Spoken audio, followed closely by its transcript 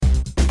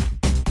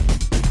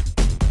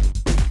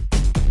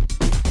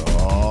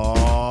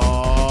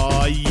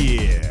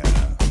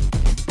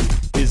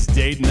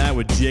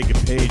with Jake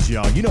and Paige,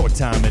 y'all. You know what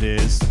time it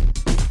is.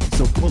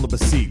 So pull up a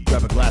seat,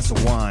 grab a glass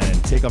of wine,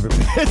 and take off your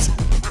pants.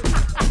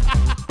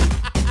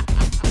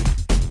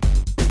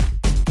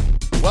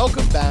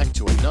 Welcome back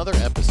to another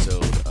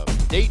episode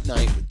of Date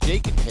Night with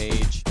Jake and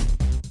Paige.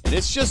 And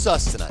it's just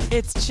us tonight.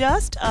 It's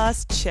just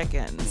us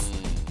chickens.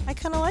 I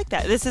kind of like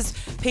that. This is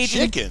Paige.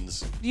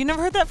 Chickens? You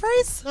never heard that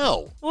phrase?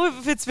 No. Well,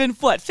 if it's been,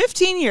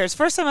 15 years?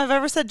 First time I've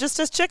ever said just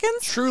us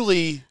chickens?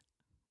 Truly.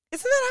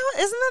 Isn't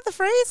that the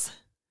phrase?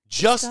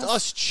 Just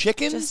us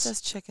chickens? Just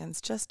us chickens.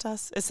 Just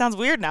us. It sounds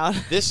weird now.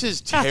 This is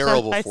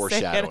terrible I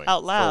foreshadowing say it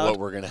out loud. for what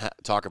we're going to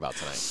talk about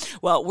tonight.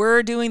 Well,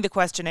 we're doing the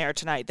questionnaire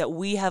tonight that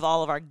we have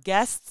all of our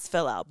guests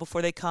fill out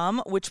before they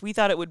come, which we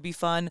thought it would be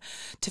fun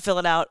to fill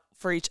it out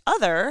for each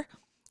other,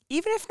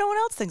 even if no one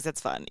else thinks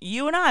it's fun.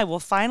 You and I will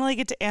finally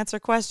get to answer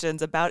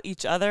questions about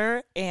each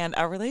other and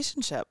our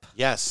relationship.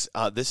 Yes,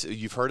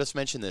 you've heard us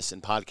mention this in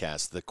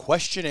podcasts, the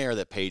questionnaire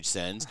that Paige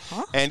sends,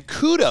 and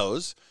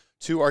kudos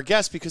to our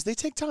guests because they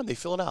take time. They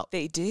fill it out.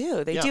 They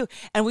do. They do.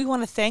 And we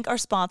want to thank our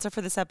sponsor for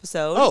this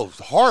episode. Oh,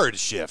 hard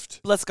shift.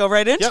 Let's go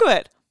right into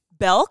it.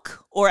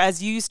 Belk, or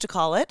as you used to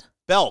call it,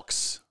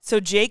 Belks. So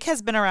Jake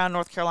has been around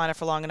North Carolina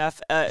for long enough.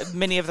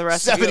 Many of the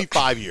rest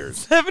 75 years.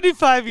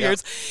 75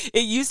 years.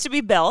 It used to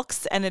be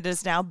Belks, and it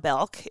is now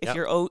Belk. If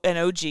you're an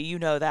OG, you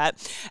know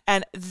that.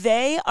 And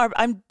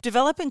I'm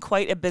developing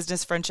quite a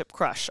business friendship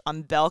crush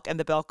on Belk and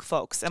the Belk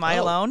folks. Am I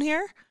alone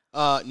here?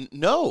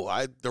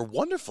 No, they're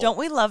wonderful. Don't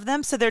we love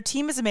them? So their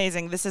team is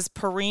amazing. This is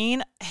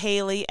Perrine,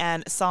 Haley,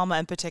 and Salma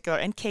in particular,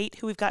 and Kate,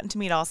 who we've gotten to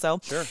meet also.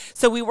 Sure.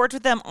 So we worked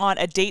with them on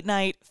a date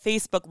night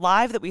Facebook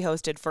Live that we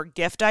hosted for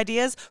gift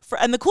ideas.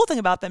 And the cool thing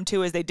about them,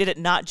 too, is they did it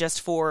not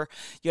just for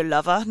your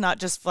lover, not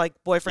just like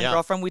boyfriend,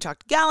 girlfriend. We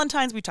talked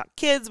Galentine's, we talked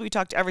kids, we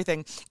talked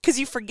everything. Because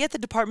you forget the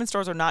department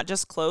stores are not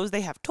just clothes.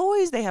 They have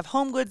toys, they have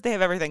home goods, they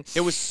have everything.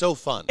 It was so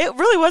fun. It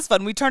really was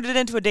fun. We turned it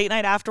into a date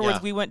night afterwards.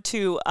 Yeah. We went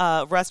to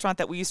a restaurant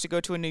that we used to go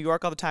to in New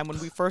York all the time when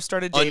we first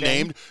started dating.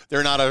 Unnamed?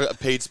 They're not a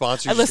paid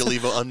sponsor. You just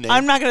leave it unnamed.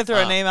 I'm not going to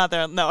throw a name out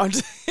there. No,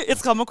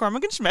 it's called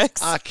McCormick and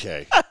Schmick's.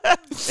 Okay.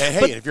 And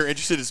hey, if you're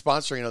interested in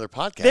sponsoring another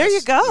podcast, there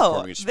you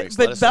go. Schmick's,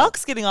 but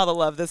Belk's getting all the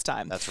love this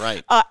time. That's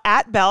right.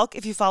 At Belk,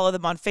 if you follow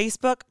them on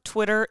Facebook,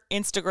 Twitter,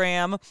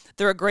 Instagram,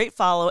 they're a great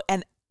follow.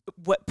 And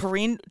what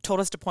Perrine told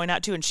us to point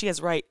out too, and she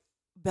is right,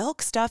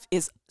 Belk stuff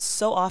is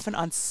so often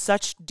on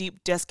such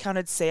deep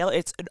discounted sale.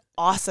 It's an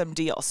awesome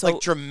deal. So like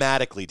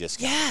dramatically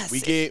discounted.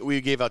 Yes. We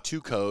gave out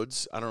 2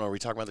 codes. I don't know. Are we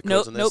talking about the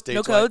codes on this? Nope,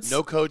 no codes.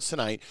 No codes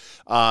tonight.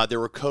 There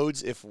were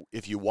codes if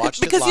you watched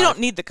because it live. you don't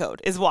need the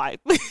code is why.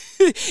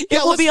 It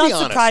will be on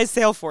surprise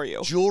sale for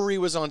you. Jewelry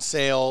was on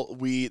sale.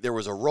 There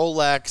was a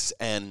Rolex,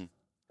 and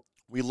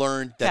we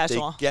learned that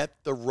they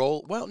get the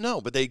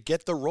they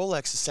get the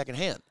Rolex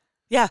secondhand.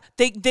 Yeah,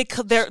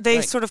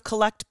 they sort of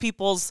collect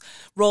people's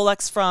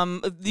Rolex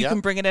from. You can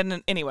bring it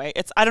in anyway.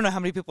 I don't know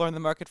how many people are in the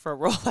market for a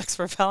Rolex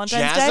for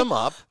Valentine's Day. Jazz them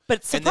up,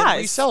 but surprise. And then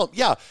resell them.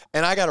 Yeah,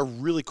 and I got a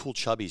really cool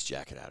Chubby's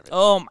jacket out of it.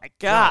 Oh my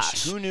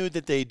gosh! Who knew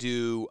that they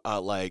do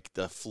like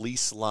the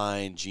fleece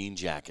line jean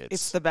jackets?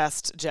 It's the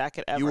best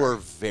jacket ever. You were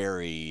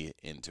very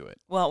into it.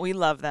 Well, we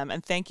love them,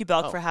 and thank you,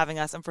 Belk, for having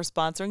us and for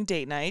sponsoring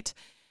date night.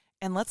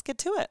 And let's get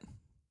to it.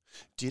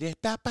 There's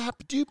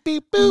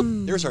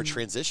our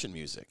transition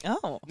music.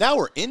 Oh. Now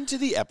we're into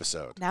the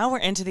episode.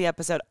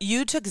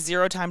 You took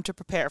 0 time to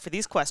prepare for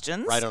these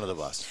questions. Right under the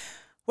bus.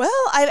 Well,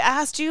 I've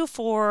asked you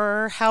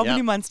for how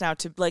many months now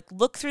to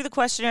look through the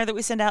questionnaire that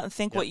we send out and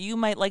think what you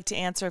might like to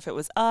answer if it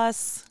was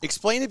us.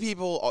 Explain to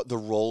people the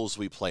roles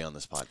we play on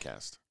this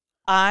podcast.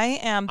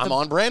 I'm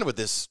on brand with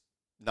this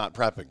not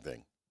prepping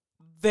thing.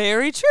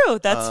 Very true.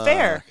 That's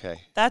fair. Okay.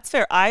 That's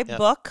fair. I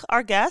book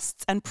our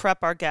guests and prep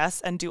our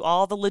guests and do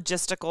all the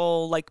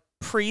logistical,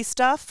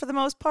 pre-stuff for the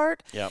most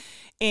part. Yep.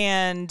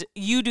 And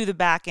you do the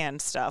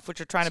back-end stuff, which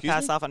you're trying to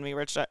pass me? off on me,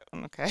 Rich.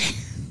 Okay.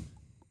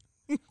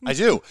 I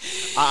do.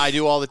 I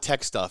do all the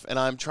tech stuff, and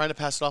I'm trying to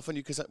pass it off on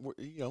you because,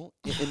 in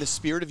the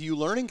spirit of you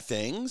learning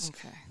things,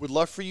 would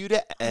love for you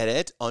to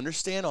edit,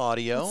 understand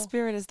audio. What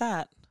spirit is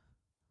that?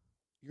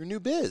 Your new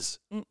biz.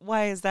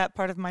 Why is that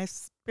part of my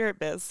spirit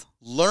biz?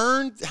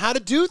 Learn how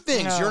to do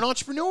things. No. You're an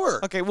entrepreneur.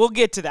 Okay, we'll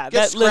get to that.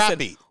 Get scrappy.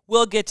 Listen,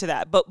 we'll get to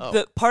that. But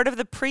the part of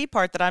the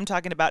pre-part that I'm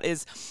talking about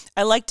is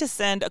I like to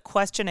send a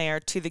questionnaire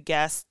to the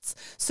guests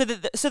so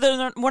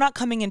that we're not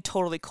coming in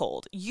totally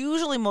cold.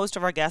 Usually most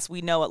of our guests,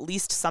 we know at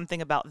least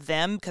something about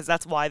them because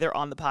that's why they're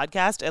on the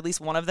podcast. At least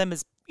one of them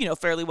is,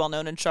 fairly well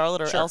known in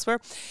Charlotte or elsewhere.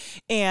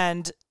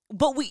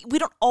 But we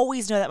don't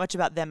always know that much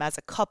about them as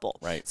a couple.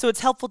 Right. So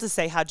it's helpful to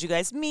say, how'd you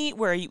guys meet?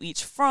 Where are you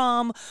each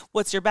from?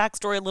 What's your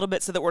backstory a little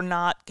bit so that we're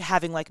not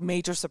having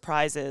major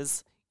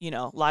surprises,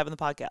 live on the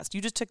podcast.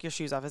 You just took your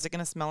shoes off. Is it going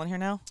to smell in here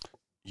now?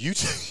 You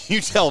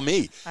tell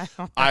me. I don't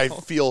know. I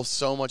feel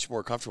so much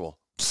more comfortable.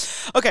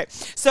 Okay.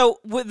 So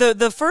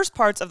the first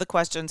parts of the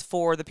questions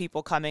for the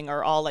people coming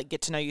are all get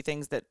to know you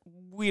things that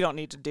we don't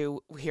need to do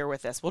here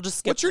with this. We'll just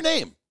skip. What's your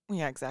name?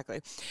 Yeah,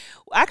 exactly.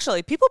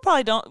 Actually, people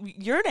probably don't.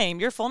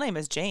 Your full name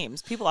is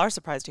James. People are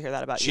surprised to hear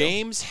that about you.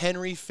 James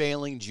Henry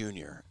Failing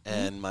Jr.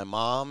 And my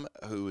mom,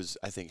 who is,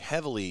 I think,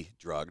 heavily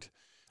drugged,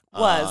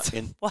 Was.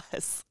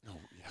 No,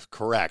 yeah,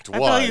 correct. I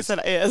thought you said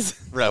is.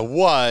 Right,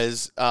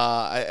 was.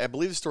 I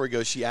believe the story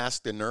goes she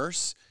asked a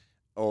nurse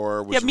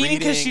or was meaning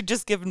because reading. she'd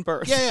just given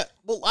birth. Yeah.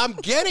 Well, I'm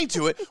getting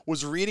to it.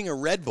 Was reading a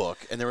Red Book,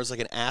 and there was like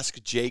an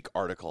Ask Jake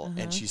article,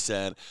 and she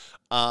said,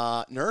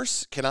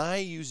 nurse, can I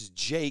use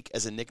Jake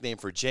as a nickname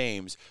for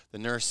James? The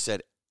nurse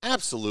said,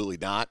 absolutely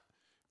not.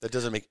 That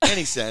doesn't make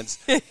any sense.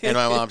 And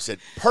my mom said,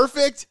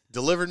 perfect,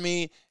 delivered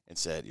me, and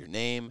said, your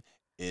name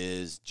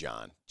is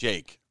John.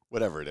 Jake,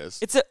 whatever it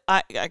is.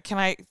 Can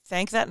I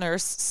thank that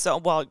nurse? So,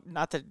 well,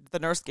 not that the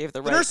nurse gave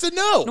the right. The nurse said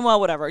no. Well,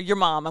 whatever. Your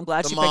mom. I'm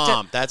glad she picked it. The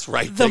mom. That's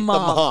right. The Thank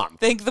mom. the mom.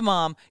 Thank the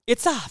mom.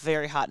 It's a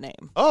very hot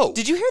name. Oh.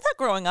 Did you hear that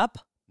growing up?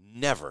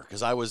 Never,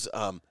 because I was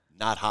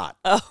not hot.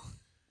 Oh.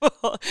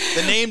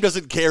 The name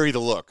doesn't carry the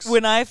looks.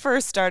 When I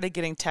first started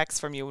getting texts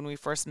from you when we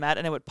first met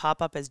and it would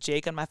pop up as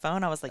Jake on my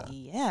phone, I was like,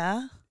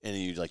 yeah. And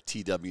then you like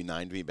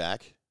TW9'd me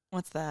back.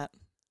 What's that?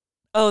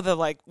 Oh, the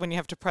like when you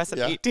have to press it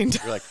 18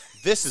 times. You're like,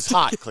 this is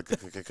hot. Click,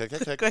 click, click, click, click,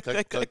 click,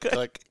 click, click,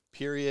 click,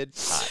 period.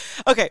 Hot.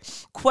 Okay.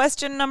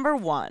 Question number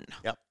 1.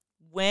 Yep.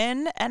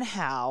 When and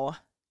how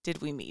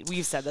did we meet?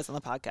 We've said this on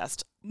the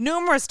podcast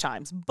numerous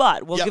times,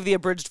 but we'll give the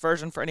abridged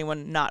version for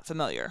anyone not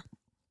familiar.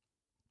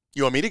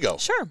 You want me to go?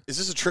 Sure. Is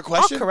this a trick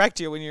question? I'll correct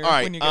you when you're all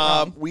right. when you get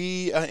wrong.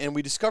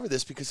 We discovered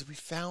this because we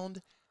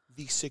found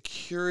the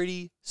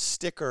security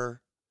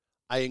sticker.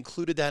 I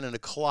included that in a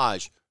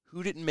collage.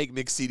 Who didn't make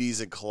mix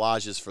CDs and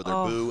collages for their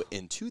boo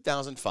in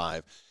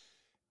 2005?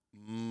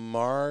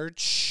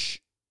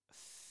 March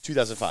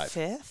 2005.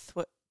 5th?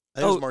 What? I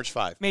think it was March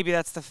 5. Maybe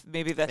that's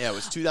Yeah, it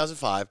was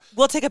 2005.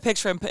 We'll take a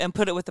picture and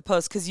put it with the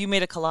post because you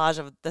made a collage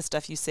of the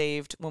stuff you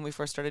saved when we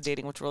first started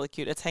dating, which was really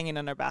cute. It's hanging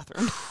in our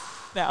bathroom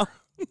now.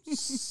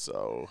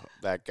 So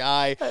that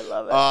guy, I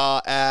love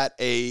it. at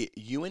a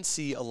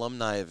UNC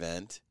alumni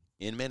event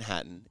in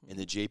Manhattan in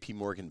the JP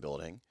Morgan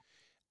building,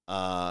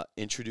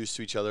 introduced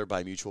to each other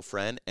by a mutual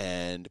friend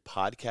and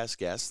podcast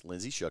guest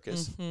Lindsay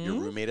Shookus, your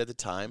roommate at the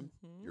time,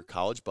 your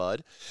college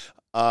bud,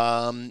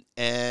 and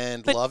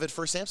love at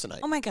first Samsonite.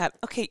 Oh my God!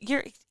 Okay,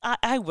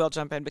 I will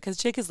jump in because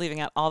Jake is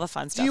leaving out all the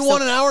fun stuff. Do you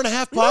want an hour and a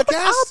half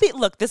podcast?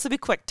 Look, this will be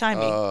quick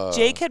timing.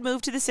 Jake had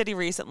moved to the city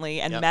recently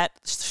and met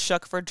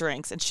Shook for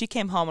drinks, and she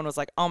came home and was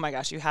like, "Oh my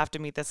gosh, you have to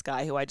meet this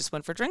guy who I just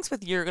went for drinks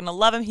with. You're gonna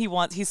love him.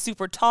 He's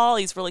super tall.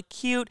 He's really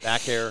cute.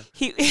 Back hair.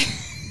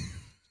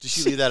 Did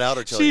she leave that out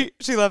or tell you?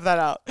 She left that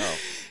out. Oh.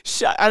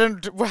 I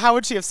don't. How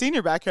would she have seen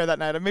your back hair that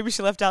night? Or maybe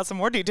she left out some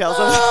more details.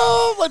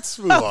 Oh, let's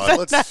move on.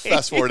 Let's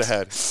fast forward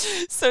ahead.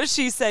 So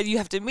she said you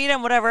have to meet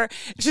him, whatever.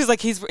 She's like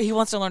he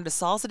wants to learn to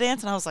salsa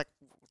dance, and I was like,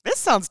 this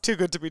sounds too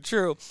good to be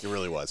true. It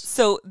really was.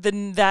 So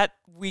then that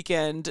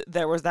weekend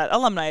there was that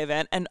alumni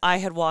event, and I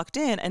had walked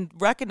in and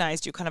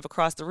recognized you kind of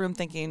across the room,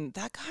 thinking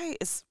that guy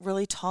is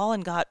really tall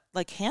and got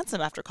like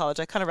handsome after college.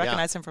 I kind of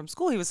recognized him from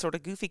school. He was sort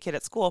of goofy kid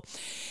at school,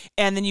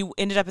 and then you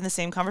ended up in the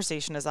same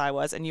conversation as I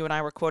was, and you and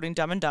I were quoting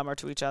Dumb and Dumber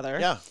to each other.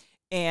 Yeah.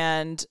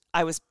 And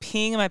I was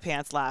peeing in my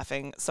pants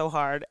laughing so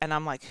hard. And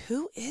I'm like,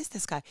 who is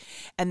this guy?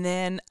 And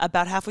then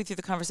about halfway through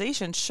the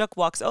conversation, Shook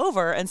walks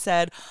over and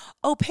said,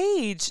 oh,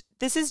 Paige,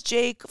 this is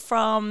Jake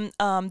from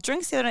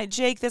Drinks the other night.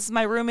 Jake, this is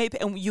my roommate.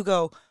 And you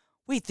go,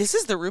 wait, this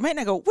is the roommate?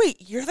 And I go, wait,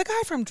 you're the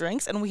guy from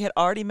Drinks? And we had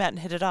already met and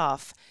hit it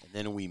off. And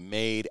then we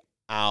made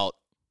out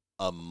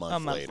a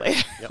month later.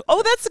 Yep.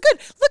 Oh, that's good.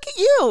 Look at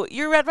you.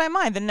 You read my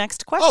mind. The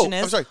next question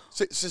is. I'm sorry.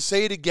 So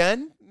say it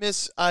again,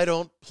 Miss. I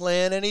don't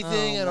plan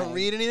anything. I don't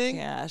read anything.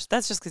 Yeah,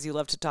 that's just because you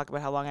love to talk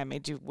about how long I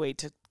made you wait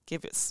to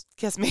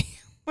kiss me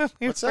when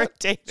we What's were that?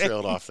 dating.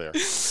 Trailed off there.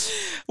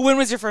 When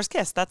was your first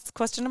kiss? That's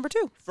question number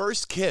 2.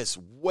 First kiss,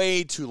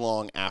 way too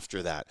long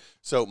after that.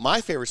 So my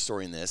favorite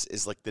story in this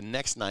is like the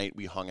next night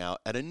we hung out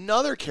at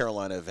another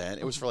Carolina event.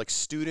 It was for like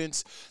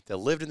students that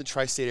lived in the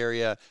tri-state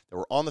area that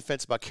were on the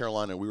fence about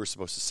Carolina, and we were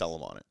supposed to sell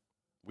them on it.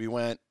 We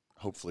went.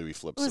 Hopefully we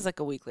flipped. It was like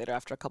a week later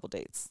after a couple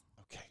dates.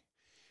 Okay.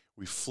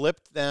 We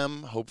flipped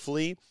them,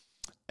 hopefully.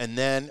 And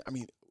then, I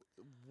mean,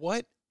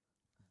 what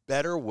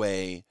better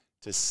way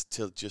to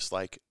just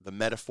like the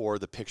metaphor,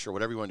 the picture,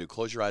 whatever you want to do,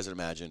 close your eyes and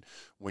imagine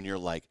when you're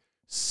like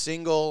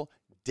single,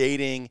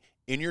 dating,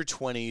 in your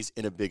 20s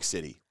in a big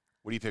city.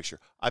 What do you picture?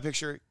 I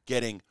picture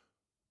getting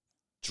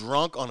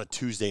drunk on a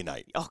Tuesday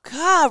night. Oh,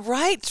 God,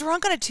 right?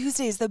 Drunk on a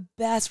Tuesday is the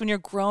best when you're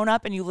grown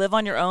up and you live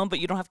on your own, but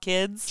you don't have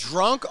kids.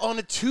 Drunk on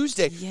a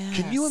Tuesday. Yes.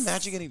 Can you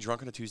imagine getting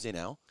drunk on a Tuesday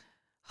now?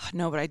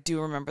 No, but I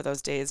do remember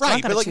those days.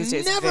 Right, Drunk on but a like Tuesday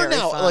is never very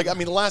now. fun. Like, I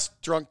mean, the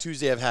last drunk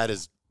Tuesday I've had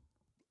is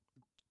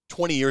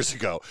 20 years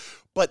ago.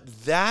 But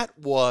that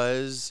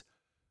was,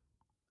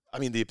 I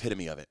mean, the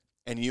epitome of it.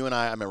 And you and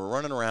I remember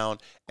running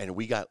around, and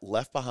we got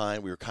left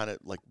behind. We were kind of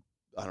like,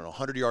 I don't know,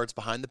 100 yards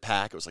behind the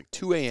pack. It was like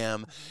 2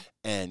 a.m.,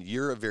 and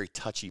you're a very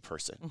touchy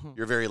person. Mm-hmm.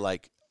 You're very,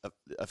 like,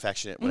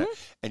 affectionate. Mm-hmm.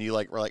 And you,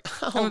 like, were like,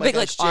 oh, I'm a my big,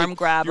 gosh, like, arm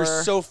grabber.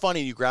 You're so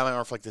funny. You grab my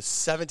arm for, like, the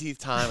 17th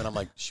time, and I'm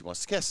like, she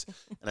wants to kiss.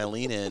 And I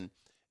lean in,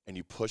 and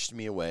you pushed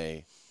me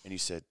away, and you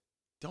said,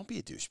 don't be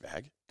a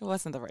douchebag. It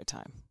wasn't the right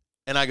time.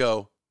 And I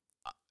go,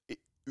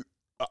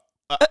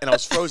 and I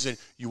was frozen.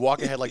 You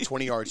walk ahead like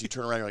 20 yards. You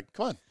turn around. You're like,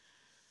 come on.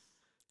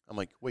 I'm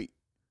like, wait,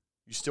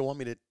 you still want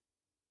me to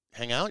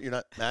hang out? You're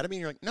not mad at me?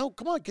 You're like, no,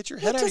 come on, get your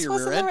head out of your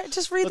rear end. Right.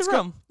 Just read Let's the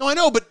room. No, I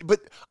know,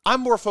 but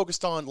I'm more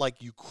focused on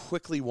like you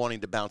quickly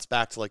wanting to bounce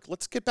back to like,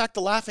 let's get back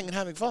to laughing and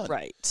having fun.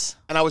 Right.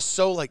 And I was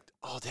so like,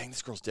 oh, dang,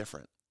 this girl's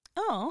different.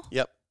 Oh.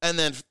 Yep. And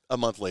then a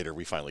month later,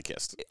 we finally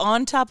kissed.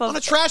 On top of on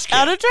a trash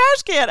can. On a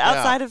trash can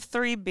outside of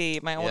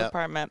 3B, my old Yep.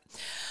 apartment.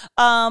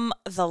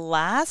 The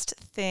last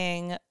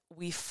thing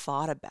we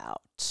fought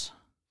about,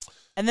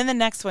 and then the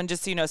next one,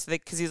 just so you know,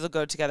 because these will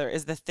go together,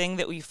 is the thing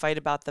that we fight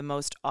about the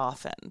most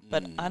often.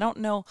 But I don't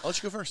know. I'll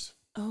let you go first.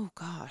 Oh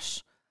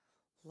gosh,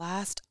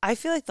 I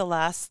feel like the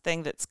last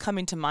thing that's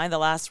coming to mind, the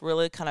last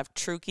really kind of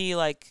trooky,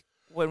 like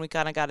when we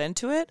kind of got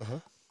into it.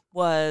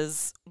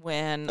 Was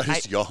when I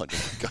just yawned.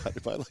 Oh my God,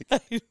 am I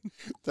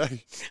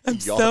like? I'm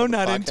so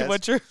not into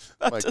what you're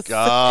about my to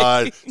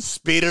God, say.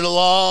 speed it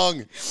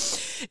along.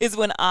 Is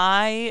when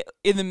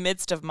in the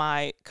midst of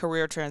my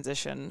career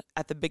transition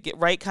at the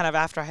right kind of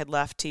after I had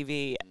left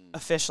TV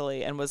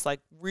officially and was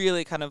like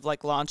really kind of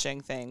like launching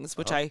things,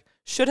 which I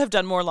should have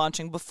done more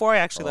launching before I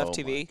actually left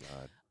TV.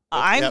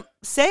 I'm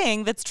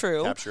saying that's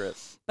true. Capture it.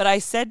 But I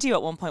said to you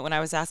at one point when I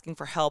was asking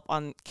for help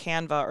on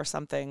Canva or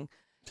something,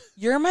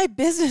 you're my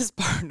business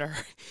partner.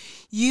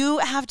 You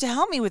have to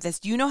help me with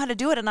this. You know how to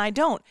do it and I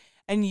don't.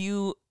 And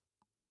you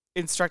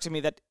instructed me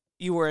that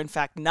you were in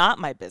fact not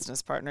my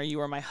business partner. You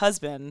were my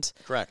husband.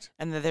 Correct.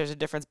 And that there's a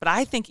difference. But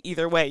I think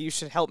either way, you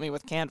should help me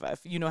with Canva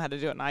if you know how to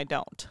do it and I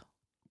don't.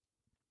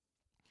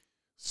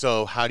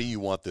 So how do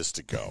you want this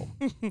to go?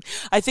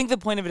 I think the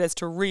point of it is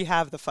to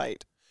rehave the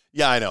fight.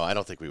 Yeah, I know. I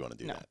don't think we want to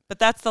do that. But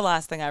that's the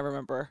last thing I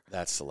remember.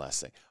 That's the last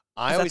thing.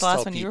 Is that the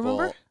last one you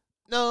remember?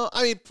 No,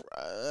 I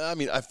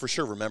mean, I for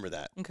sure remember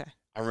that. Okay.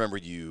 I remember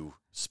you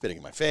spitting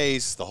in my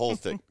face, the whole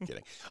thing.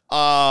 Kidding.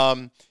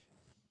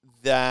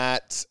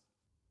 That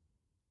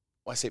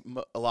I say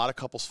a lot of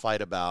couples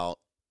fight about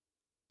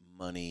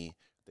money.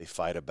 They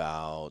fight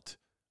about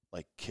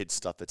like kid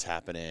stuff that's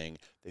happening.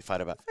 They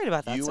fight about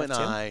that you stuff and too.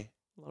 I.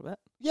 A little bit.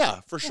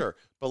 Yeah, for sure.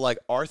 But like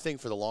our thing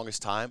for the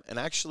longest time, and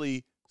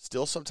actually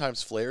still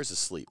sometimes flares, is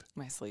sleep.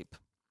 My sleep.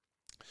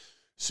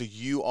 So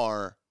you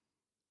are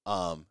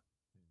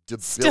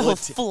Still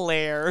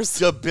flares.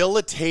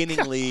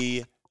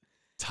 debilitatingly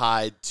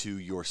tied to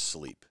your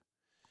sleep.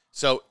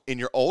 So in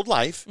your old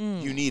life,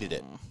 you needed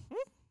it.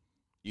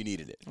 You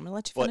needed it. I'm gonna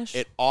let you but finish.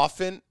 It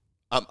often,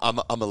 I'm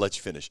gonna let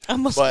you finish.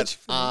 I'm gonna let you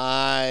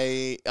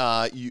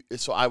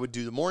finish. So I would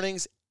do the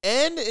mornings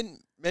and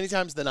many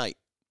times the night.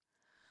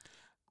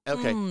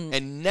 Okay,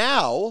 and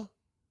now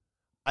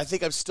I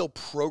think I'm still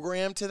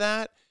programmed to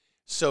that.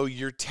 So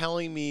you're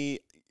telling me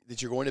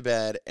that you're going to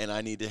bed and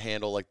I need to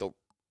handle like the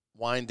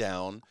wind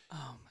down,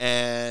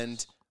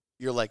 and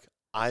you're like,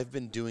 I've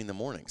been doing the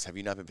mornings. Have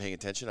you not been paying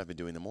attention? I've been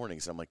doing the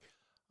mornings. And I'm like,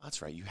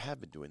 that's right. You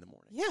have been doing the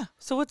mornings. Yeah.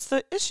 So what's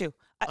the issue?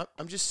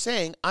 I'm just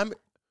saying.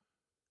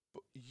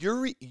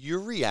 You're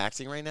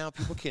reacting right now.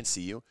 People can't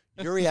see you.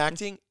 You're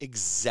reacting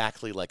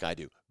exactly like I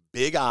do.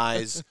 Big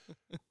eyes,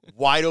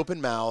 wide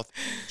open mouth,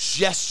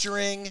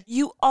 gesturing.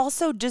 You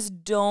also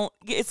just don't.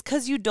 It's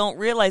because you don't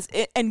realize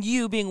it, and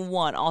you being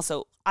one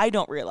also. I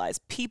don't realize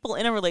people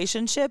in a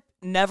relationship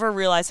never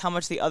realize how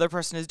much the other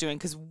person is doing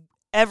because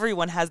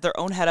everyone has their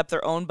own head up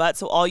their own butt.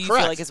 So all you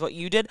feel like is what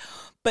you did.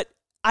 But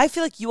I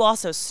feel like you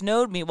also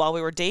snowed me while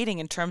we were dating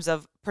in terms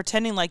of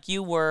pretending like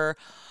you were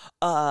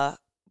morning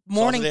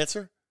Salsa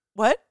dancer?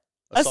 What?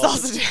 A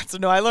salsa dancer.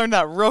 No, I learned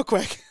that real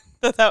quick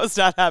that was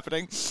not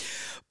happening.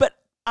 But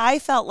I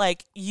felt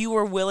like you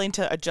were willing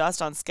to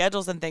adjust on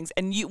schedules and things.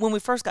 And you, when we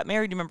first got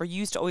married, you remember you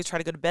used to always try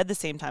to go to bed the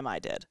same time I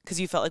did because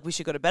you felt like we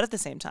should go to bed at the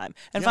same time.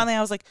 And finally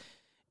I was like,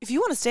 if you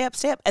want to stay up,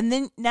 stay up. And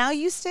then now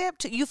you stay up,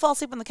 you fall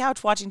asleep on the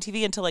couch watching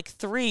TV until like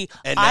 3.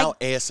 And now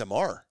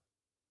ASMR.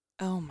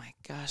 Oh my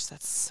gosh,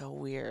 that's so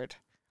weird.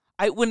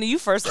 When you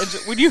first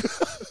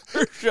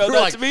showed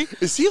that to me.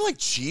 Is he like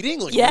cheating?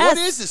 Like, yes. What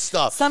is this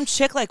stuff? Some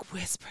chick like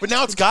whispering. But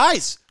now it's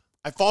guys.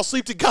 I fall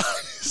asleep to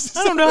guys.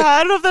 I don't know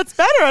if that's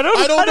better. I don't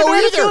know either.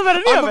 How to feel about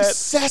any I'm of it.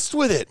 obsessed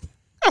with it.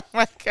 Oh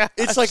my god!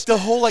 It's like the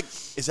whole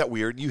is that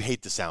weird? You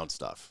hate the sound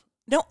stuff.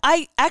 No,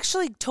 I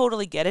actually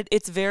totally get it.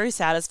 It's very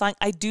satisfying.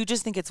 I do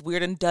just think it's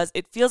weird and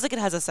it feels like it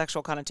has a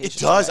sexual connotation.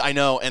 It does, I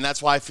know, and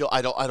that's why I feel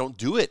I don't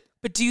do it.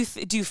 But do you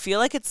feel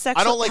like it's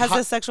sexual? Has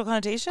a sexual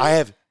connotation? I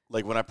have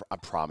when I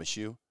promise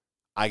you,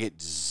 I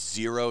get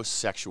zero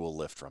sexual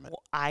lift from it.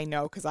 Well, I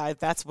know because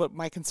that's what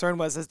my concern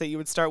was, is that you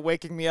would start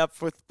waking me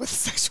up with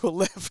sexual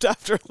lift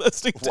after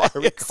listening to Why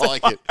are we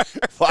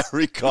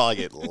calling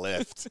it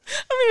lift?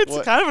 I mean,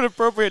 it's kind of an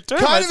appropriate term.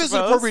 Kind of is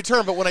an appropriate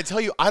term, but when I tell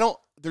you, I don't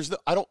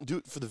do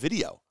it for the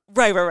video.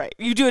 Right.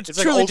 You do it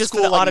it's truly like old just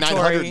school, for the like auditory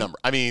 900 number.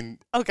 I mean,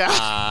 okay.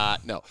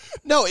 No.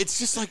 It's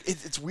just like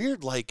it's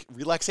weird, like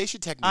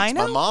relaxation techniques. I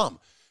know. My mom.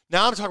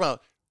 Now I'm talking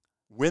about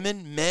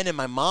women, men, and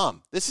my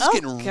mom. This is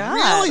getting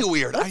really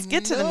weird. Let's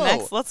get to the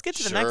next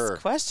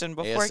question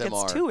before ASMR. It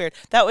gets too weird.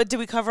 Did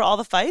we cover all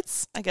the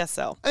fights? I guess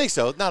so. I think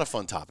so. Not a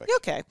fun topic.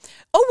 Okay.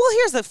 Oh, well,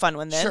 here's a fun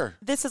one then. Sure.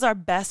 This is our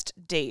best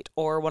date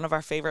or one of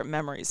our favorite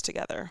memories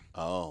together.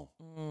 Oh.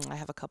 I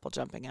have a couple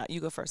jumping out. You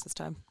go first this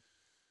time.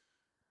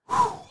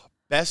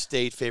 Best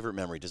date, favorite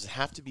memory. Does it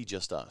have to be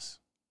just us?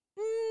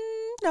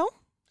 No.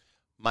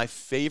 My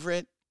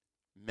favorite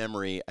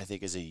memory, I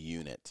think, as a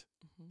unit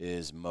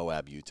is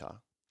Moab, Utah.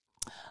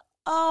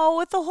 Oh,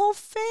 with the whole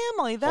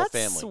family. That's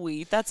family.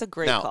 sweet. That's a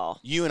great Now, call.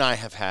 you and I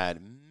have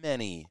had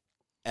many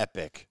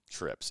epic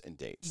trips and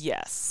dates.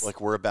 Yes.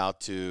 Like we're about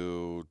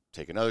to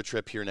take another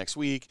trip here next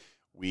week.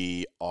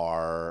 We've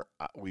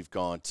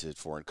gone to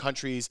foreign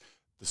countries.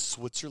 The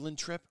Switzerland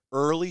trip,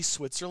 early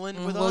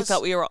Switzerland with us. We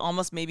thought we were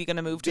almost maybe going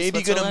to move to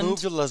maybe Switzerland. going to move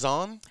to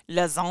Lausanne.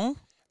 Lausanne.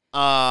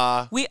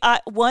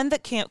 One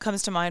that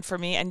comes to mind for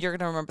me, and you're going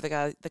to remember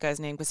the guy's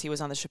name because he was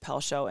on the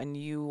Chappelle Show, and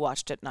you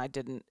watched it and I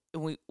didn't.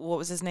 What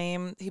was his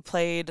name? He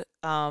played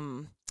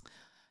Larry.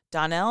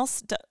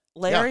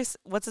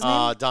 What's his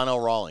name? Donnell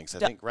Rawlings, I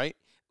think, right?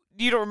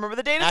 You don't remember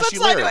the date? Ashley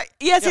Larry.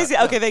 Yes.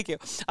 Okay, thank you.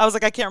 I was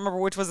like, I can't remember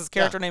which was his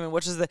character name and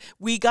which is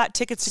we got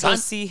tickets to go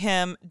see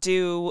him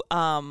do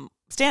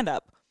stand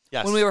up.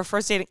 Yes. When we were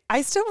first dating.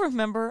 I still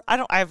remember.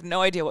 I have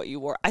no idea what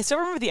you wore. I still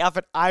remember the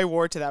outfit I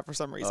wore to that for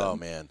some reason. Oh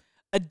man.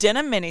 A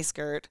denim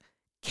miniskirt,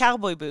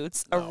 cowboy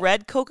boots, a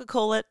red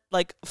Coca-Cola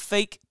like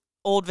fake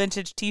old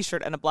vintage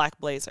T-shirt, and a black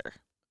blazer.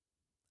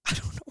 I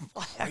don't know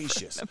why.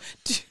 Gracious.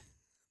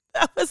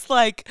 That was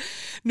like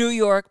New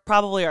York,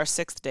 probably our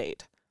 6th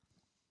date.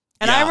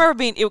 And I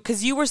remember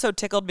because you were so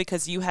tickled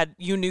because you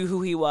knew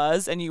who he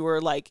was and you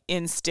were like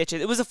in stitches.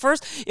 It was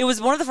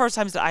one of the first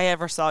times that I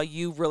ever saw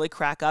you really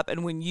crack up.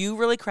 And when you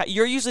really crack,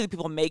 you're usually the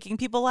people making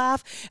people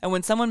laugh. And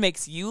when someone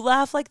makes you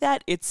laugh like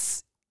that,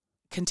 it's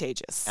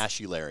contagious.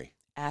 Ashley Larry.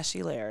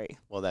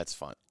 Well, that's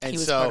fun. And He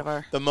was so part of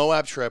our- the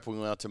Moab trip, we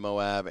went out to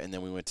Moab, and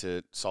then we went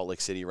to Salt Lake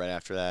City right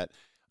after that.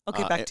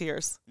 Okay, back to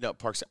yours. No,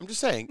 Parks. I'm just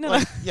saying. No,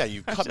 like, yeah,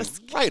 you cut me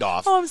right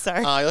off. Oh, I'm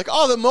sorry. You're like,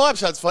 the Moab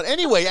sounds fun.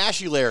 Anyway,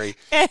 Ashley Larry.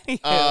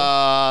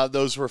 Anywho.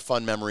 Those were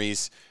fun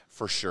memories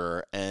for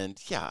sure. And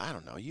yeah, I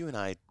don't know. You and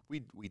I,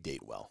 we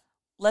date well.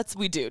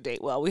 We do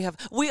date well.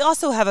 We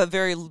also have a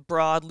very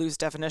broad, loose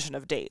definition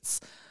of dates.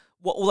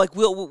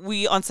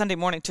 We on Sunday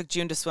morning took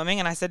June to swimming,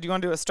 and I said, "Do you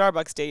want to do a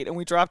Starbucks date?" And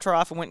we dropped her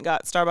off and went and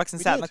got Starbucks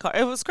and sat in the car.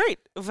 It was great.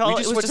 We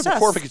just went to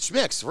McCormick and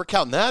Schmick's. We're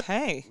counting that.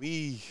 Hey,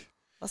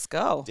 let's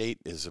go. Date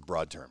is a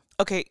broad term.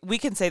 Okay, we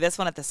can say this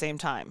one at the same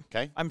time.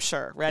 Okay, I'm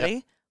sure. Ready?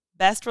 Yep.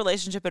 Best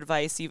relationship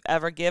advice you've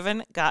ever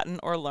given, gotten,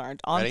 or learned.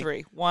 On Ready?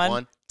 3.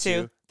 1,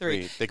 2,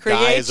 3. The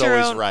guy is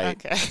always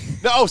right. Okay.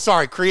 No,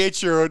 sorry.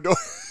 Create your own.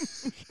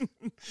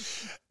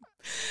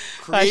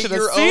 Create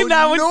your own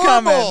that one normal.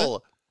 Coming.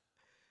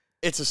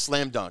 It's a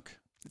slam dunk.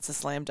 It's a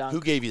slam dunk. Who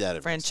gave you that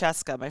advice?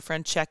 Francesca, my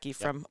friend Checky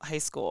from high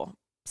school,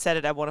 said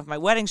it at one of my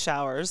wedding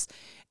showers,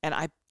 and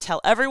I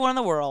tell everyone in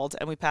the world,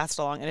 and we passed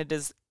along, and it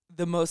is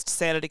the most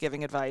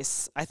sanity-giving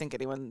advice I think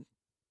anyone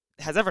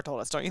has ever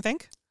told us, don't you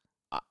think?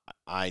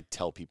 I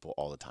tell people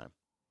all the time.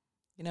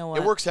 You know what?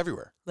 It works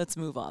everywhere. Let's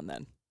move on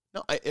then.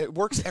 No, it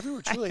works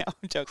everywhere, truly. I know,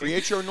 I'm joking.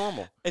 Create your own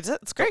normal.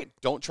 It's great.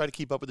 Don't try to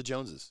keep up with the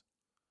Joneses.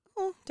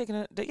 Oh,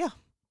 yeah.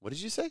 What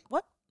did you say?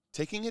 What?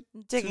 Taking it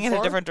in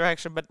a different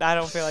direction, but I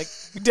don't feel like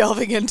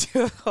delving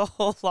into a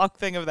whole long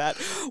thing of that.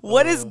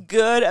 What is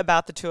good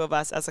about the two of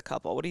us as a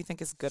couple? What do you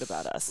think is good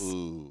about us?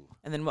 Ooh.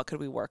 And then what could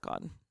we work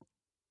on?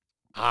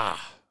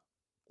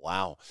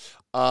 Wow.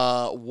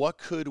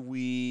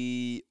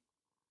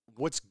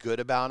 What's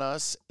good about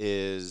us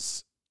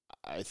is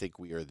I think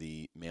we are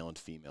the male and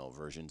female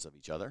versions of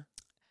each other.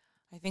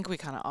 I think we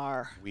kind of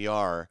are. We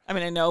are. I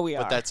mean, I know we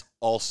are. But that's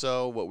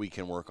also what we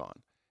can work on.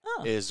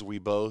 Is we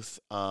both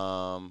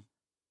I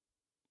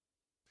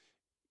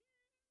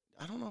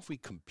don't know if we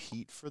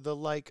compete for the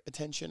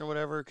attention or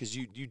whatever, because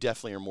you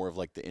definitely are more of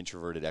the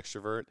introverted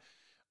extrovert.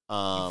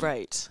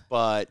 Right.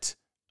 But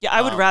yeah,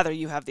 I would rather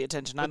you have the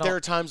attention. But there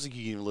are times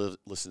you can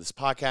listen to this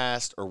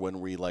podcast, or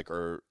when we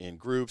are in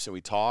groups and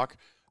we talk.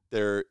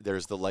 There's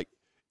the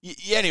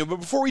anyway. But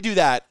before we do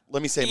that,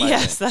 let me say my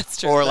yes, thing. That's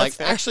true. Or that's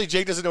actually,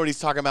 Jake doesn't know what he's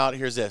talking about.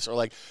 Here's this.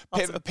 Or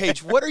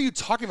Paige, what are you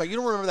talking about? You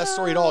don't remember that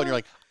story at all. And you're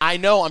like, I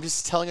know. I'm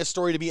just telling a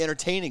story to be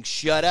entertaining.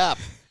 Shut up.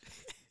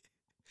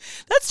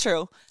 That's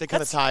true. They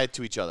kind of tie it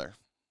to each other.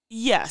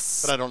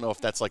 Yes. But I don't know if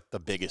that's the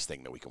biggest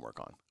thing that we can work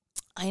on.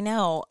 I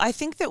know. I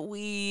think that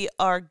we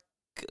are,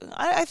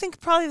 I think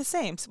probably the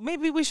same. So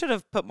maybe we should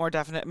have put more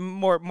definite,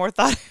 more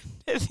thought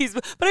into these.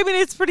 But I mean,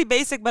 it's pretty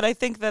basic, but I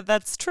think that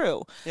that's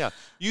true. Yeah.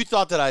 You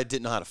thought that I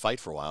didn't know how to fight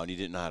for a while, and you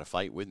didn't know how to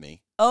fight with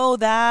me. Oh,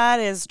 that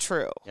is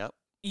true. Yep.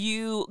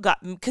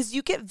 Because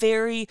you get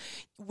very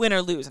win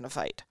or lose in a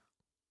fight.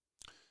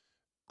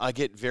 I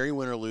get very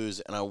win or lose,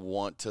 and I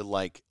want to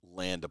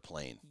land a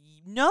plane.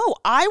 No,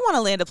 I want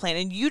to land a plane,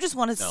 and you just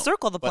want to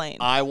circle the plane.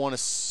 I want to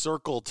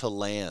circle to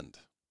land.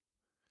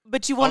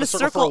 But you want to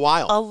circle for a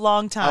while, a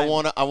long time.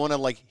 I want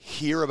to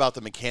hear about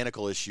the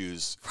mechanical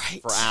issues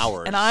for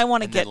hours, and I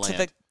want to get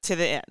to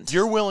the end.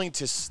 You're willing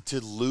to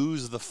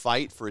lose the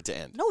fight for it to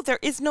end. No, there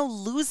is no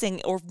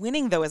losing or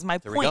winning, though. Is my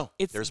point. There we go.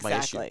 It's There's my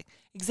issue.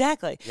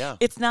 Exactly. Yeah.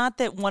 It's not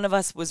that one of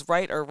us was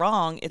right or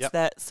wrong. It's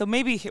that. So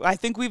maybe I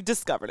think we've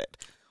discovered it.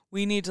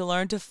 We need to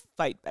learn to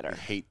fight better. We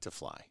hate to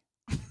fly.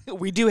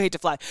 We do hate to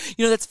fly.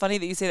 You know, that's funny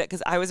that you say that,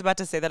 because I was about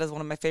to say that as one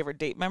of my favorite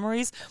date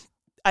memories.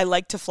 I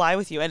like to fly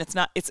with you, and it's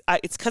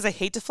because I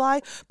hate to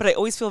fly, but I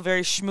always feel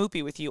very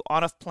schmoopy with you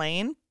on a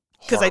plane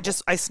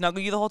because I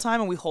snuggle you the whole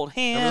time and we hold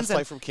hands. Remember the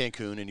flight from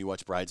Cancun and you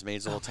watch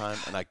Bridesmaids the whole time,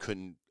 and I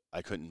couldn't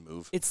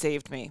move. It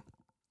saved me.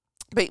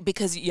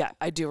 Because,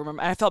 I do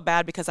remember. I felt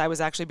bad because I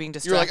was actually being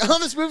distracted. You're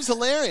like, this movie's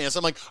hilarious.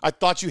 I'm like, I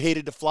thought you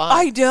hated to fly.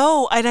 I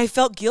know, and I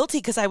felt guilty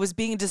because I was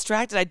being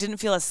distracted. I didn't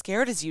feel as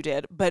scared as you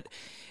did, but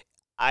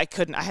I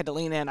couldn't. I had to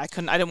lean in. I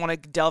didn't want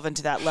to delve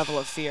into that level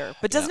of fear.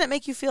 But doesn't it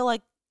make you feel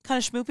like kind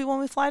of schmoopy when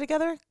we fly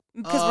together?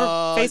 Because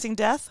we're facing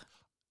death?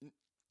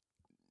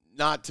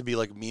 Not to be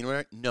like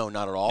mean, no,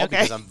 not at all. Okay.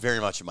 Because I'm very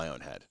much in my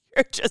own head.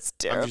 You're just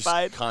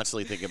terrified. I'm just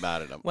constantly thinking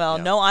about it.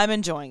 No, I'm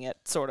enjoying it,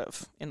 sort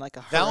of, in like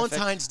a horrific...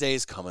 Valentine's Day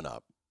is coming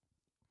up.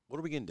 What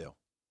are we going to do?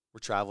 We're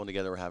traveling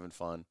together. We're having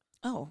fun.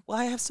 Oh, well,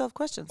 I still have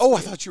questions. Oh,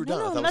 I thought you were done.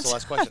 No, I thought that was the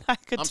last question. I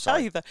could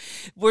tell you that.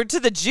 We're to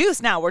the juice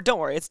now. Don't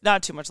worry. It's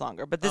not too much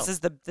longer, but this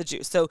is the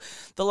juice. So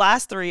the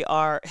last three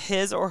are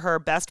his or her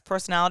best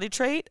personality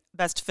trait,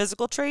 best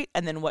physical trait,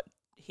 and then what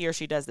he or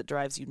she does that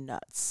drives you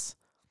nuts.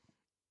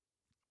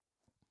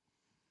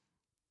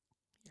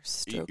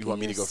 You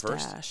want me to go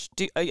first?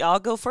 I'll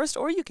go first,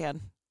 or you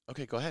can.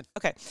 Okay, go ahead.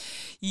 Okay.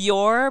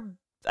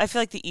 I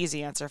feel like the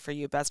easy answer for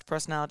you, best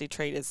personality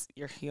trait, is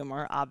your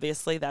humor.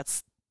 Obviously,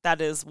 that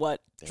is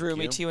what drew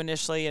me to you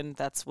initially, and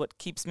that's what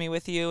keeps me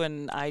with you,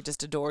 and I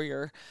just adore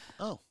your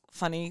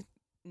funniness.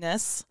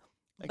 Thanks,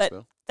 but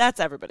Boo.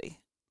 That's everybody.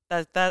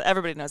 That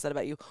everybody knows that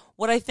about you.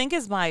 What I think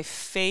is my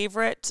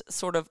favorite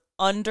sort of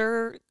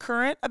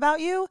undercurrent about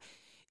you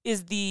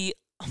is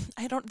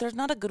there's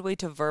not a good way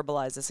to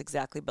verbalize this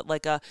exactly, but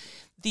like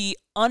the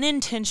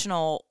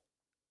unintentional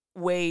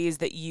ways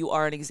that you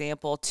are an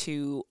example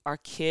to our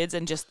kids,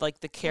 and just like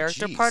the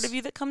character part of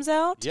you that comes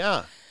out.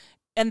 Yeah.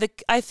 And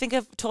I think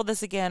I've told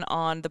this again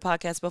on the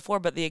podcast before,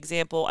 but the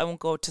example, I won't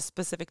go to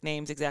specific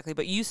names exactly,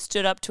 but you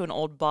stood up to an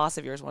old boss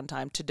of yours one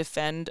time to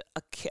defend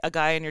a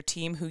guy on your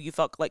team who you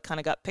felt like kind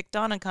of got picked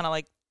on and kind of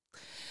like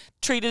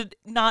treated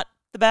not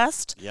the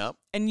best. Yep.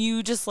 And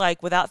you just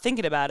like, without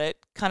thinking about it,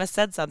 kind of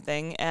said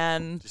something.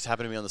 And just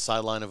happened to me on the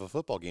sideline of a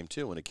football game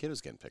too when a kid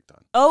was getting picked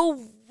on.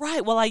 Oh,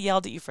 right. Well, I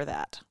yelled at you for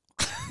that.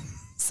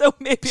 So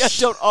maybe I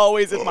don't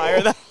always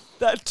admire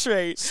that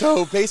trait.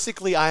 So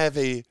basically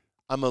I'm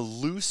a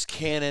loose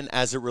cannon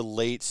as it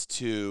relates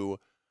to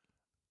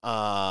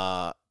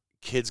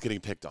kids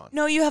getting picked on.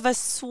 No, you have a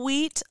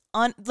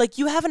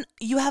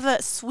you have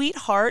a sweet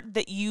heart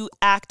that you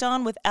act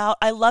on without.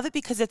 I love it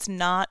because it's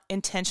not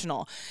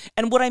intentional.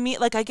 And what I mean,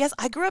 like, I guess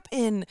I grew up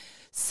in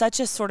such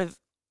a sort of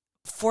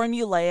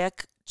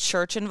formulaic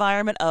church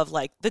environment of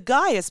like, the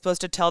guy is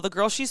supposed to tell the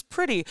girl she's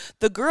pretty,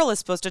 the girl is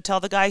supposed to tell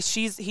the guy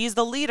he's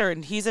the leader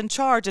and he's in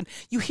charge, and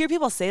you hear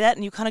people say that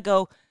and you kind of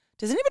go,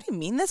 does anybody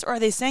mean this, or are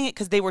they saying it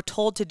because they were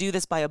told to do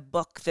this by a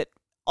book that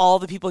all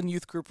the people in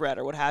youth group read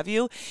or what have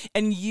you?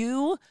 And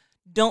you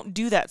don't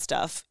do that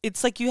stuff.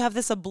 It's like you have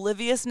this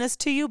obliviousness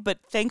to you, but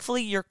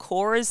thankfully your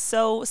core is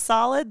so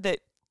solid that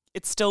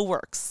it still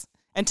works.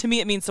 And to me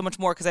it means so much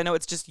more because I know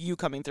it's just you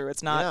coming through.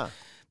 It's not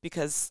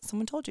because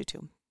someone told you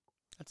to.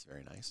 That's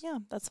very nice. Yeah,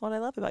 that's what I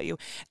love about you.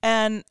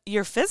 And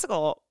your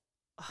physical,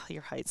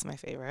 your height's my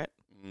favorite.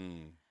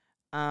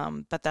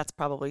 But that's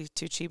probably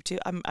too cheap too.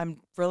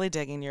 I'm really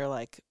digging your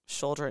like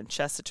shoulder and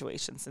chest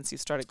situation since you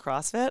started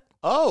CrossFit.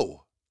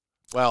 Oh,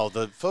 well,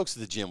 the folks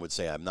at the gym would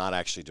say I'm not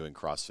actually doing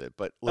CrossFit,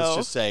 but let's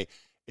just say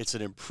it's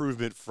an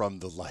improvement from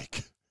the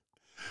like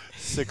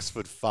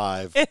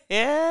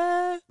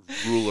 6'5"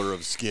 ruler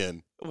of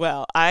skin.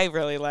 Well, I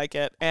really like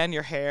it, and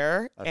your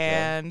hair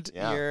and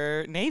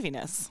your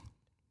naviness.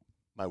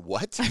 My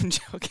what? I'm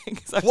joking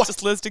because I'm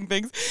just listing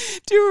things.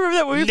 Do you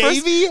remember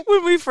that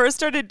when we first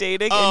started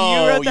dating and you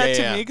wrote that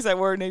to me because I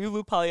wore navy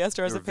blue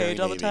polyester as a page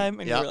all the time,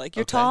 and you were like,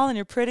 "You're tall and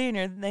you're pretty and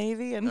you're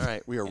navy." And all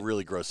right, we are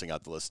really grossing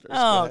out the listeners.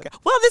 Oh, okay.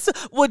 Well,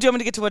 do you want me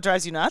to get to what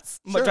drives you nuts?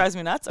 Sure. What drives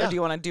me nuts, or do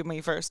you want to do me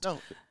first? No.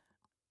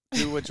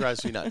 Do what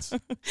drives me nuts.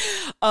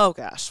 Oh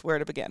gosh, where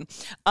to begin?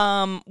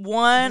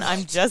 One,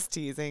 I'm just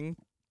teasing.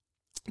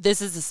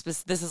 This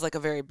is like a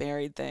very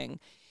buried thing.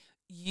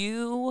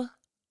 You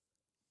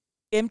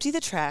empty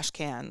the trash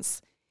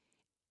cans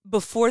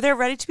before they're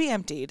ready to be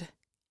emptied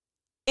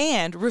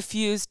and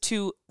refuse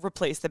to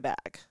replace the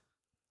bag.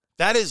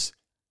 That is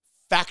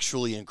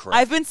factually incorrect.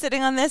 I've been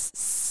sitting on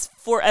this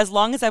for as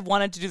long as I've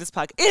wanted to do this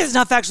podcast. It is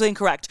not factually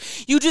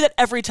incorrect. You do that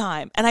every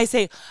time. And I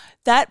say,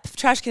 that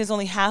trash can is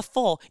only half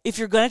full. If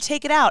you're going to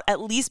take it out, at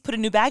least put a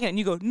new bag in it. And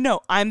you go, no,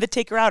 I'm the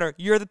taker-outer.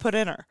 You're the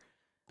put-inner.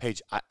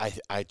 Paige,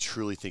 I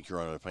truly think you're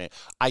on another planet.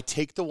 I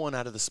take the one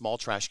out of the small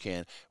trash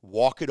can,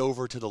 walk it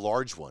over to the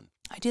large one.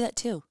 I do that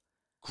too.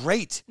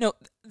 Great. No,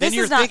 then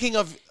you're thinking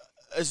of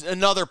as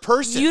another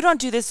person. You don't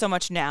do this so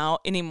much now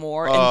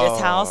anymore in this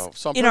house.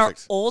 So in our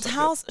old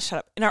house, shut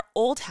up. In our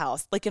old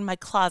house, like in my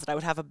closet, I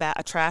would have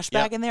a trash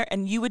bag in there,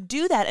 and you would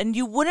do that, and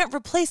you wouldn't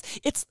replace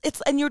it's,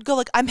 and you would go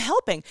like, I'm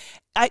helping.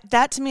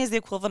 That to me is the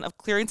equivalent of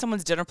clearing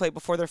someone's dinner plate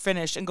before they're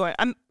finished and going,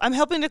 I'm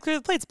helping to clear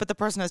the plates, but the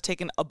person has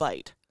taken a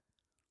bite.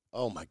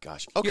 Oh my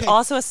gosh. Okay. You're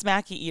also a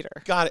smacky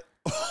eater. Got it.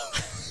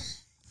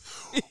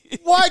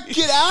 What?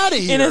 Get out of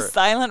here. In a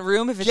silent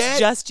room, if it's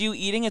just you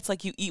eating, it's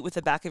like you eat with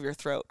the back of your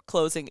throat,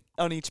 closing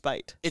on each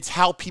bite. It's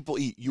how people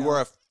eat. You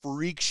are a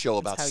freak show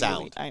about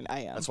sound. I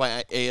am. That's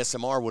why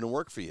ASMR wouldn't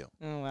work for you.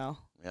 Oh, well.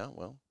 Yeah,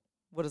 well.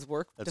 What does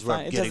work? That's where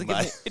I'm getting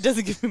it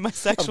doesn't give me my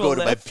sexual I'm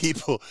going lift.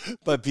 to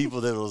my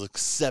people that will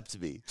accept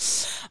me.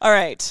 All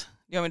right.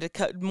 You want me to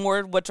cut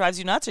more what drives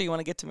you nuts, or you want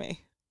to get to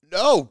me?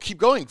 No, keep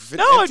going.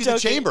 Empty the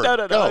chamber. No,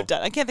 I'm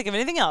done. I can't think of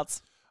anything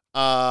else.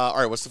 All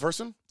right, what's the first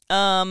one?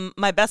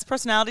 My best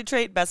personality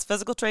trait, best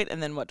physical trait,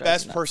 and then what drives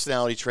Best you nuts?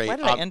 Personality trait. Why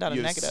did I end on a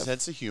you have negative?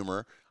 Sense of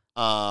humor.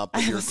 But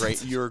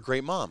you're a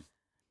great mom.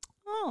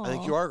 Oh. I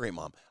think you are a great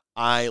mom.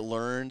 I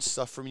learn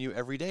stuff from you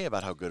every day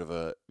about how good of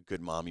a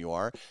good mom you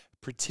are,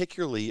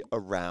 particularly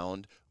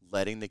around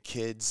letting the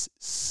kids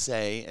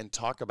say and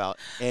talk about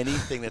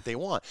anything that they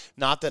want.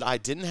 Not that I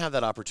didn't have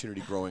that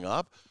opportunity growing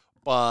up,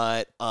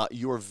 but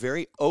you are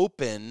very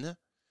open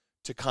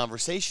to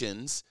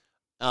conversations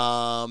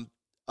about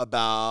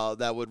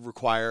that would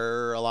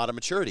require a lot of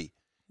maturity.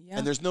 Yeah.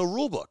 And there's no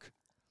rule book.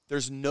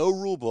 There's no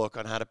rule book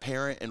on how to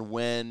parent and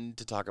when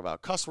to talk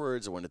about cuss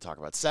words and when to talk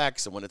about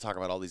sex and when to talk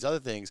about all these other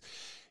things.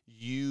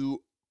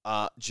 You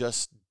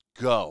just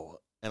go.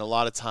 And a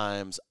lot of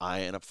times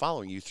I end up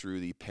following you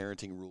through the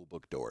parenting rule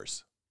book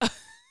doors.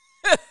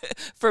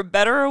 For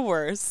better or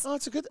worse? Oh,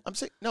 it's a good. I'm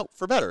saying no,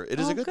 for better. It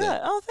is a good thing.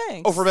 Oh,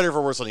 thanks. Oh, for better or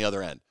for worse on the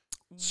other end.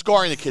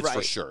 Scarring the kids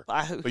for sure.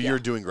 But you're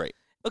doing great.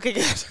 Okay,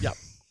 good. Yeah.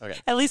 Okay.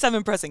 At least I'm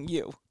impressing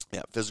you.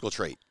 Yeah. Physical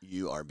trait.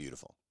 You are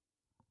beautiful.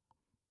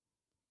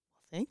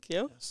 Thank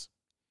you. Yes.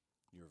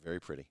 You're very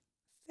pretty.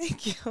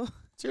 Thank you.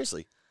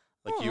 Seriously.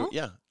 Like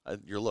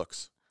your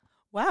looks.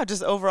 Wow.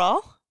 Just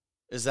overall?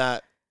 Is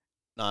that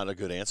not a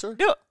good answer?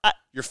 No.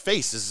 Your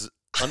face is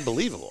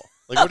unbelievable.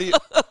 Like, what do you?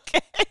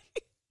 Okay.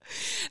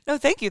 No,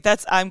 thank you.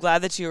 I'm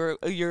glad that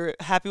you're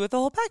happy with the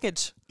whole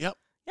package. Yep.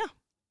 Yeah.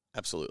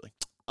 Absolutely.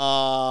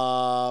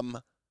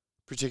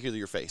 Particularly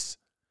your face.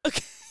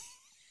 Okay.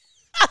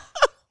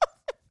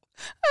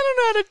 I don't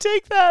know how to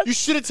take that. You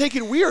should have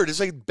taken weird. It's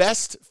like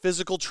best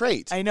physical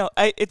trait. I know.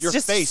 It's your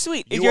just face.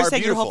 Sweet. You You're are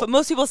saying beautiful. your whole. But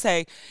most people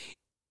say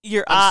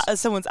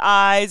someone's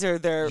eyes or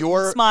their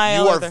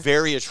smile. You are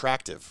very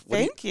attractive.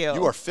 Thank you.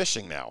 You are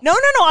fishing now. No.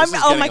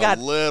 Oh my god.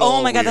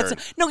 Oh my god.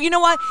 No. You know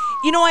what?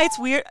 You know why it's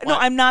weird? What? No,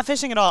 I'm not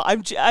fishing at all.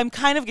 I'm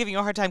kind of giving you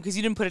a hard time because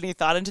you didn't put any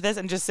thought into this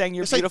and just saying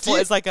you're beautiful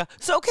is like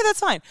okay, that's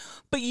fine.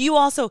 But you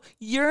also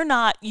you're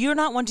not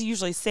one to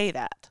usually say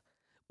that,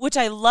 which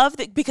I love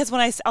that because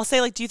when I'll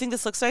say like, do you think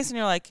this looks nice? And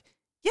you're like,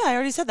 yeah, I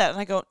already said that. And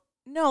I go,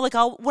 no, like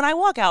when I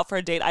walk out for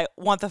a date, I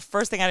want the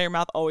first thing out of your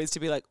mouth always to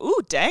be like, ooh,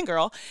 dang,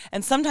 girl.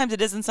 And sometimes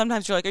it is, and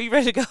sometimes you're like, are you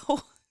ready to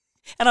go?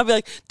 And I'll be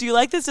like, do you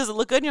like this? Does it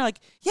look good? And you're like,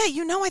 yeah,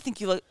 I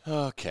think you look.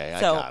 Okay,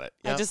 so I got it.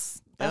 Yep.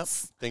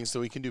 That's things that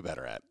we can do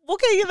better at.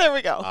 Okay, there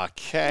we go.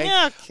 Okay.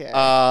 Yeah, okay.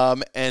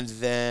 And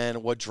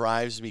then what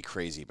drives me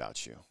crazy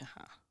about you?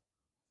 Uh-huh.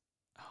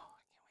 Oh,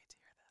 I can't wait to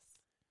hear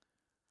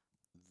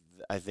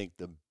this. I think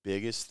the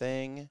biggest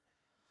thing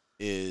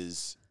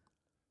is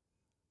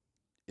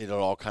it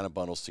all kind of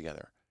bundles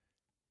together.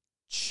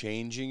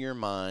 Changing your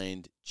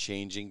mind,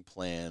 changing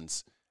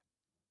plans,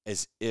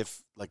 as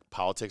if like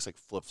politics, like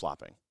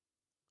flip-flopping.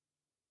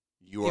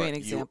 Give me an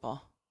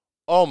example.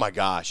 Oh my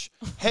gosh!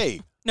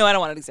 Hey. No, I don't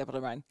want an example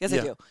to mine. Yes, I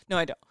do. No,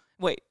 I don't.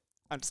 Wait,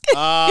 I'm just kidding.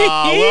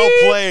 Well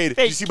played.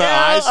 Did you see my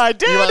eyes? I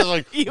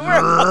did. You were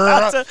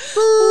about to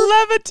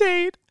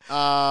levitate.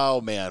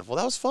 Oh man! Well,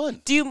 that was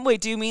fun. Do you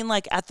mean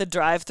like at the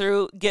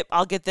drive-through?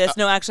 I'll get this.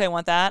 No, actually, I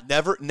want that.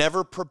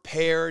 Never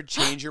prepared.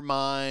 Change your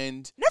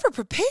mind. Never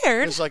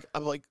prepared. It's like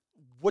I'm like,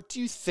 what do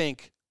you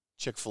think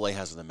Chick-fil-A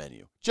has on the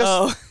menu?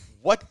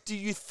 What do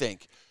you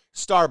think?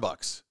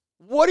 Starbucks.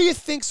 What do you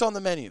think's on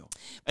the menu?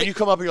 And you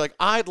come up and you're like,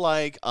 I'd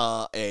like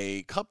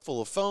a cup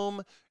full of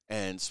foam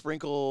and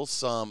sprinkle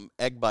some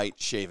egg bite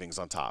shavings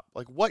on top.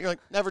 Like what? You're like,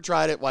 never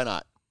tried it. Why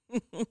not?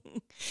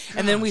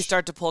 And then we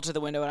start to pull to the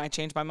window, and I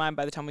change my mind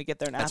by the time we get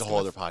there. And that's a whole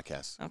other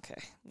podcast. Okay.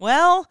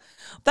 Well,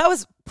 that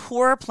was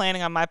poor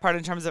planning on my part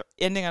in terms of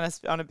ending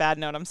on a bad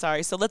note. I'm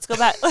sorry. So let's go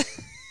back.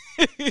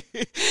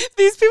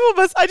 These people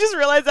must. I just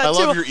realized that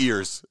too. I love your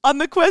ears. On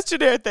the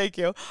questionnaire, thank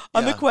you.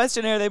 On the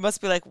questionnaire, they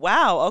must be like,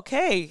 "Wow,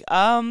 okay."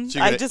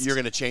 So you're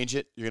gonna change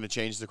it. You're gonna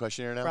change the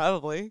questionnaire now.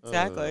 Probably,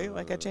 exactly.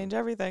 Like I change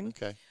everything.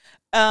 Okay.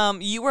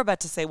 You were about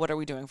to say, "What are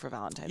we doing for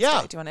Valentine's Day?"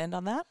 Do you want to end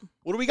on that?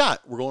 What do we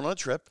got? We're going on a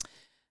trip.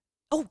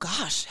 Oh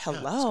gosh,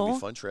 hello. Yeah, it's gonna be a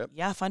fun trip.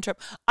 Yeah, fun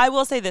trip. I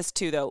will say this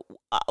too, though.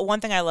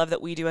 One thing I love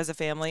that we do as a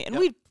family, and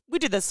we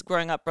did this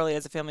growing up really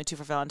as a family too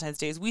for Valentine's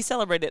Day, is we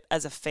celebrate it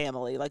as a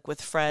family, like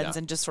with friends,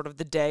 and just sort of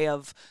the day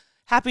of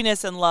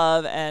happiness and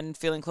love and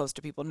feeling close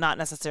to people, not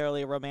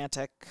necessarily a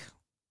romantic,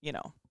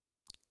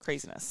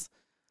 craziness.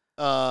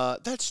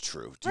 That's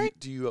true. Are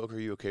you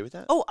okay with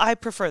that? Oh, I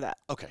prefer that.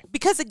 Okay.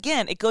 Because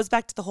again, it goes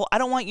back to the whole, I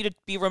don't want you to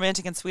be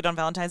romantic and sweet on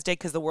Valentine's Day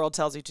because the world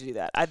tells you to do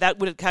that. That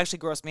would actually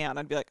gross me out, and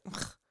I'd be like,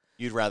 ugh.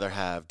 You'd rather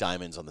have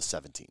diamonds on the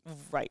 17th.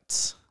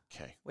 Right.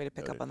 Okay. Way to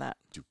pick up on that.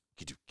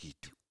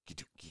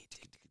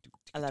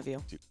 I love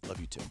you.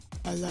 Love you too.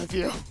 I love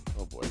you.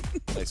 Oh boy.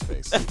 Nice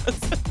face.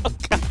 Oh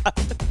God.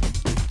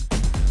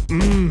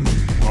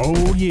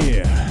 Oh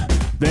yeah.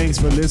 Thanks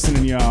for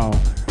listening, y'all.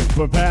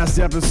 For past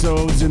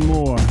episodes and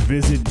more,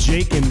 visit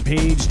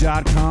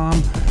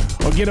jakeandpage.com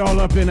or get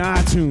all up in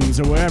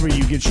iTunes or wherever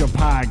you get your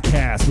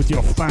podcast with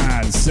your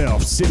fine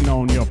self sitting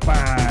on your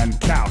fine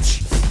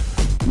couch.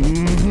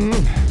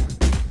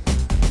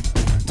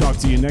 Talk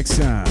to you next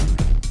time.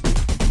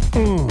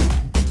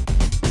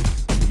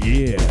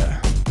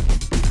 Yeah.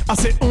 I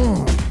said,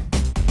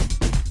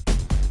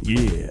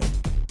 yeah.